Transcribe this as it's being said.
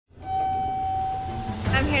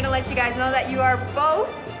I'm here to let you guys know that you are both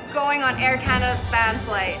going on Air Canada's fan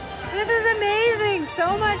flight. This is amazing,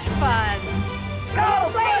 so much fun. Go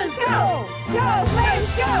Flames, go! Go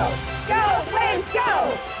Flames, go! Go Flames,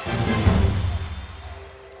 go!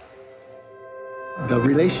 The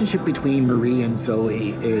relationship between Marie and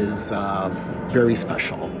Zoe is very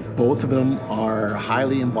special. Both of them are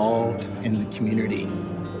highly involved in the community.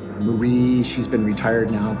 Marie, she's been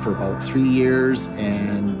retired now for about 3 years,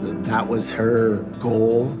 and that was her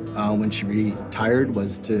goal when she retired,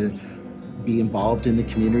 was to be involved in the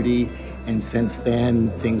community. And since then,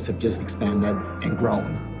 things have just expanded and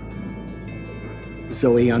grown.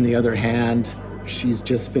 Zoe, on the other hand, she's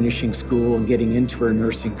just finishing school and getting into her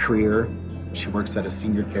nursing career. She works at a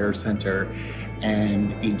senior care center,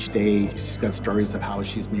 and each day she's got stories of how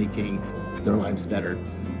she's making their lives better.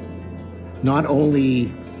 Not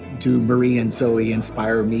only do Marie and Zoe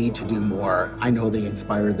inspire me to do more, I know they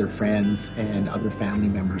inspire their friends and other family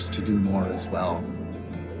members to do more as well.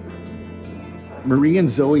 Marie and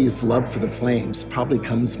Zoe's love for the Flames probably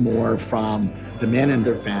comes more from the men in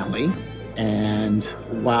their family, and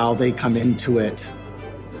while they come into it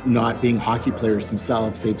not being hockey players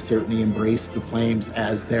themselves, they've certainly embraced the Flames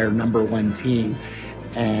as their #1 team.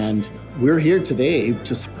 And we're here today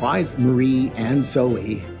to surprise Marie and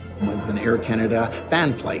Zoe with an Air Canada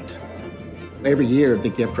fan flight. Every year they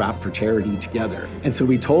gift wrap for charity together. And so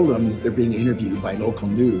we told them they're being interviewed by local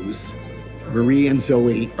news. Marie and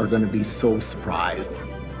Zoe are going to be so surprised.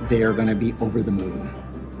 They are going to be over the moon.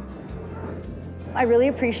 I really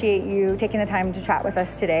appreciate you taking the time to chat with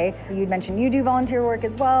us today. You'd mentioned you do volunteer work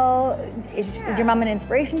as well. Is your mom an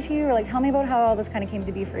inspiration to you? Or tell me about how all this kind of came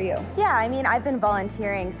to be for you. Yeah, I mean, I've been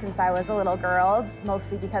volunteering since I was a little girl,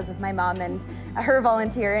 mostly because of my mom and her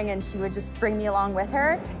volunteering, and she would just bring me along with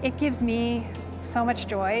her. It gives me so much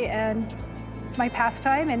joy, and it's my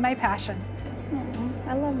pastime and my passion.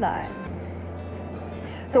 I love that.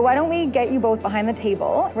 So why don't we get you both behind the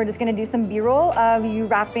table? We're just gonna do some B-roll of you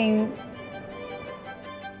wrapping.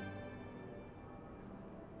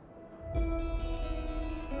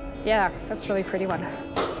 Yeah, that's a really pretty one. Are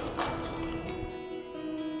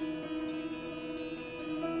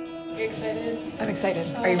you excited? I'm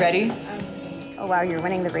excited. Are you ready? Oh wow, you're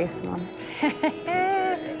winning the race, Mom.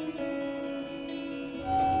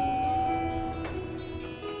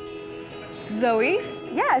 Zoe?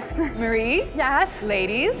 Yes. Marie? Yes.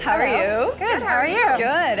 Ladies, how are Hello. you? Good, how are you?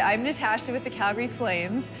 Good. I'm Natasha with the Calgary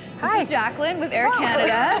Flames. Hi. This is Jacqueline with Air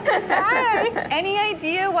Canada. Hi. Any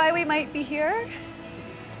idea why we might be here?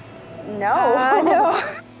 No. No.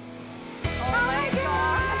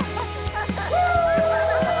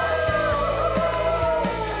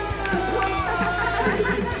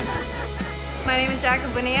 My name is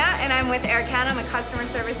Jacqueline Bonilla, and I'm with Air Canada. I'm a customer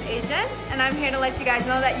service agent, and I'm here to let you guys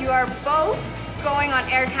know that you are both going on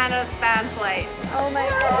Air Canada's fan flight. Oh my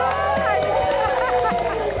God.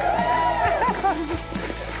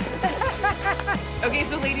 Okay,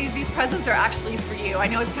 so ladies, these presents are actually for you. I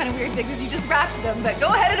know it's kind of weird because you just wrapped them, but go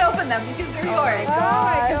ahead and open them because they're yours. Oh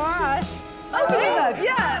my gosh. Open them.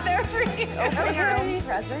 Yeah, they're for you. Opening our own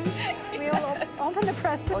presents. We'll open the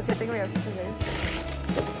present. Oh, good thing we have scissors.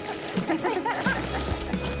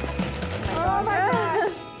 Oh my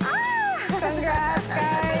gosh. Ah! Congrats,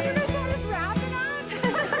 guys. You guys all just wrapping up?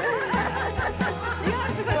 You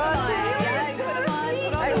have to put them on. Yeah, you put them on.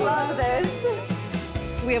 Put on I the love this.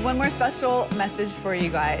 We have one more special message for you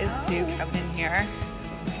guys to come in here.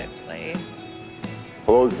 Hit play.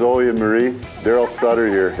 Hello, Zoe and Marie. Daryl Sutter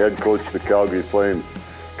here, head coach of the Calgary Flames.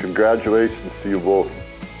 Congratulations to you both.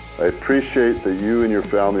 I appreciate that you and your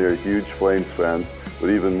family are huge Flames fans, but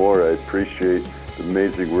even more, I appreciate the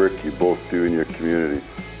amazing work you both do in your communities.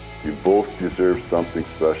 You both deserve something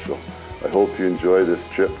special. I hope you enjoy this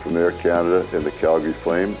trip from Air Canada and the Calgary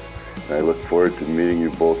Flames, and I look forward to meeting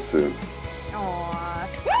you both soon. Aww.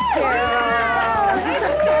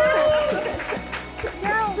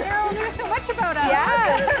 Daryl knew so much about us.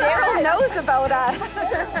 Yeah, Daryl knows about us.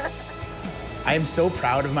 I am so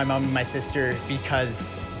proud of my mom and my sister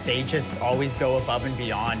because they just always go above and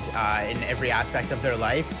beyond in every aspect of their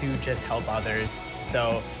life to just help others.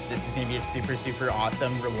 So this is gonna be a super, super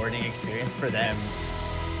awesome, rewarding experience for them.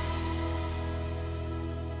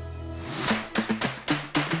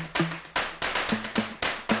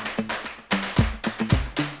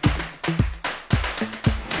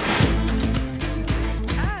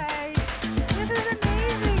 Hi. This is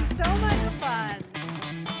amazing. So much fun.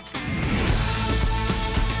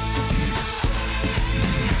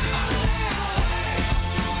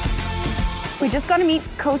 We just got to meet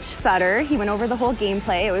Coach Sutter. He went over the whole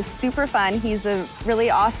gameplay. It was super fun. He's a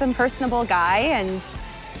really awesome, personable guy, and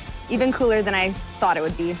even cooler than I thought it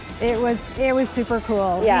would be. It was super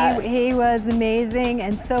cool. Yeah. He was amazing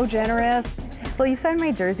and so generous. Will you sign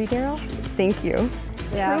my jersey, Daryl? Thank you.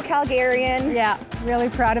 Yeah. True Calgarian. Yeah, really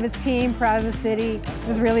proud of his team, proud of the city. It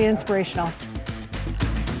was really inspirational.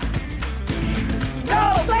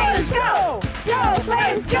 Go Flames, go! Go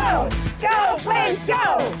Flames, go! Go Flames,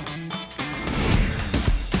 go!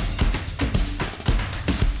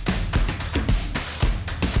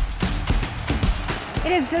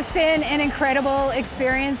 It has just been an incredible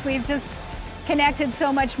experience. We've just connected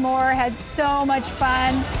so much more, had so much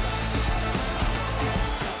fun.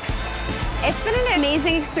 It's been an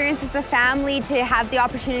amazing experience as a family to have the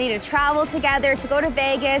opportunity to travel together, to go to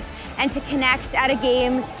Vegas, and to connect at a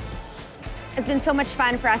game. It's been so much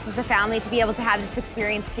fun for us as a family to be able to have this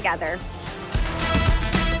experience together.